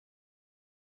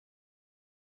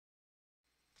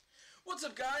What's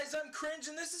up, guys? I'm Cringe,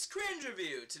 and this is Cringe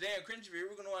Review. Today on Cringe Review,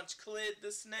 we're going to watch Clid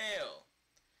the snail.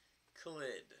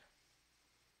 Clid.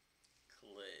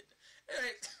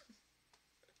 Alright.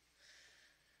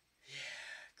 Yeah,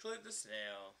 Clid the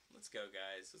snail. Let's go,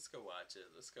 guys. Let's go watch it.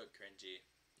 Let's go cringy.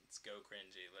 Let's go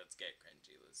cringy. Let's get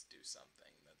cringy. Let's do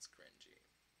something that's cringy.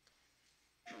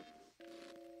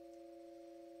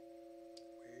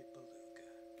 Weird beluga.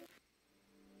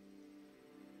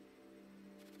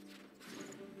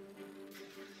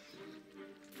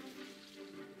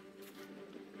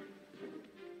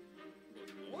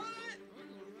 What?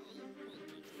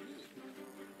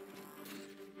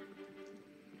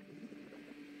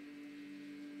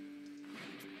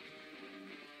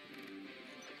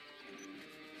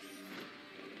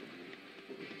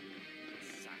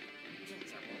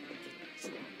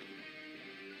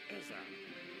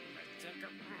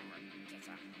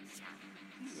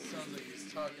 Sounds like he's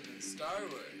talking in Star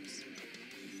Wars.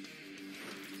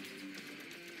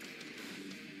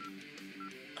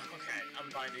 Okay, I'm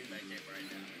finding that game right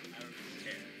now. I don't even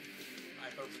care. I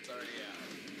hope it's already out.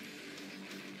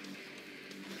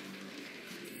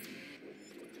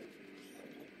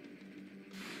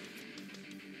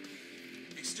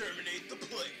 Exterminate the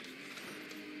plague!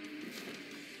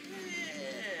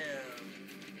 Yeah!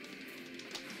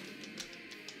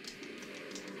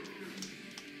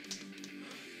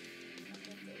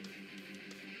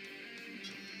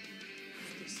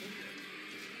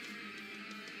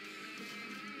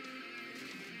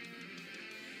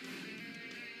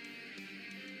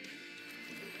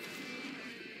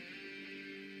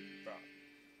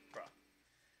 Bro,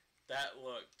 that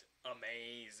looked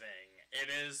amazing. It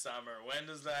is summer. When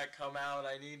does that come out?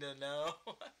 I need to know.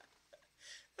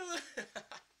 It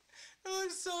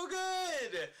looks so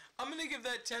good. I'm gonna give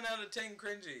that 10 out of 10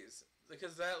 cringies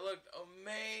because that looked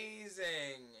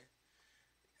amazing.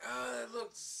 Oh, that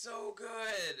looked so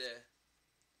good.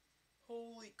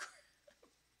 Holy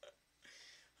crap.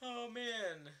 Oh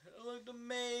man, it looked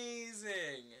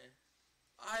amazing.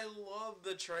 I love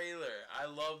the trailer. I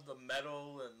love the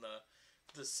metal and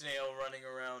the snail running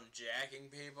around jacking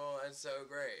people. It's so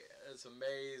great. It's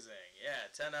amazing. Yeah,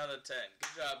 10 out of 10.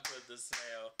 Good job with the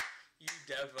snail. You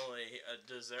definitely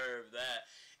deserve that.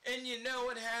 And you know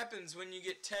what happens when you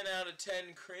get 10 out of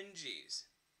 10 cringies.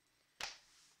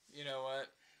 You know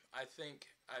what? I think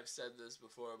I've said this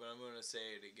before, but I'm going to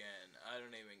say it again. I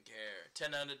don't even care.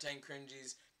 10 out of 10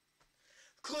 cringies.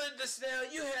 Clid the snail,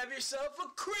 you have yourself a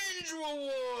cringe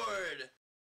reward!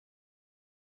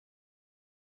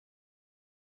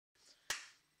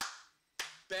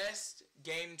 Best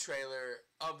game trailer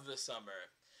of the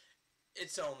summer.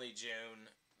 It's only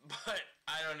June, but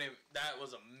I don't even... That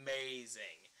was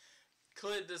amazing.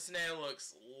 Clid the snail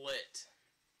looks lit.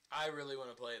 I really want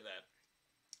to play that.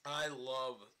 I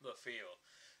love the feel.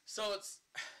 So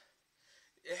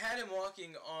it had him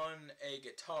walking on a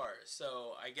guitar,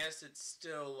 so I guess it's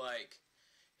still like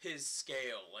his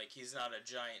scale. Like he's not a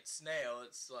giant snail,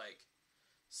 it's like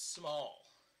small.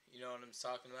 You know what I'm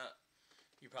talking about?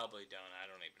 You probably don't. I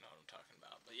don't even know what I'm talking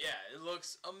about. But yeah, it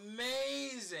looks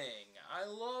amazing. I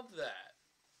love that.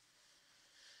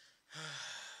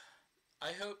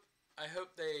 I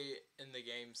hope they in the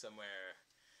game somewhere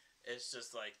it's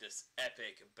just like this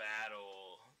epic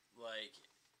battle, like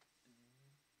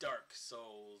Dark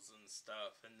Souls and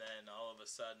stuff, and then all of a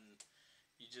sudden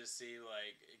you just see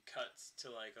like it cuts to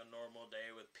like a normal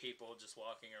day with people just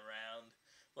walking around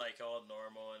like all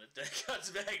normal, and it then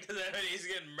cuts back to them and he's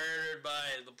getting murdered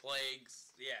by the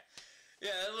plagues. Yeah,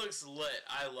 it looks lit.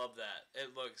 I love that.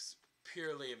 It looks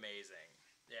purely amazing.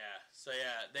 Yeah, so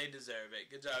yeah, they deserve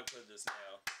it. Good job with this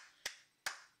snail.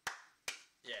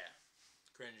 Yeah,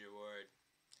 cringe award.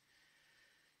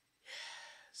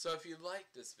 So if you like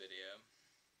this video,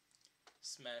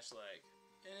 smash like,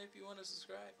 and if you want to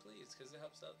subscribe, please, because it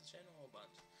helps out the channel a whole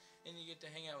bunch, and you get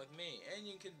to hang out with me, and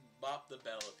you can bop the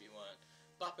bell if you want.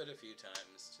 Bop it a few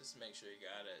times, just make sure you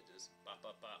got it. Just bop,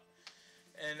 bop, bop.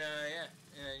 And yeah,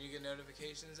 and you get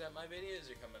notifications that my videos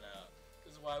are coming out,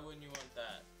 because why wouldn't you want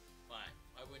that? Why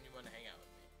wouldn't you want to hang out with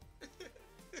me?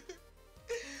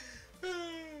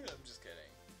 I'm just kidding.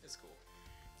 It's cool.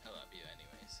 I love you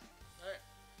anyways. Alright.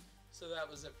 So that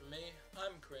was it for me.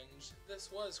 I'm Cringe. This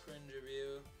was Cringe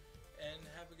Review. And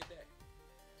have a good day.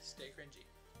 Stay cringy.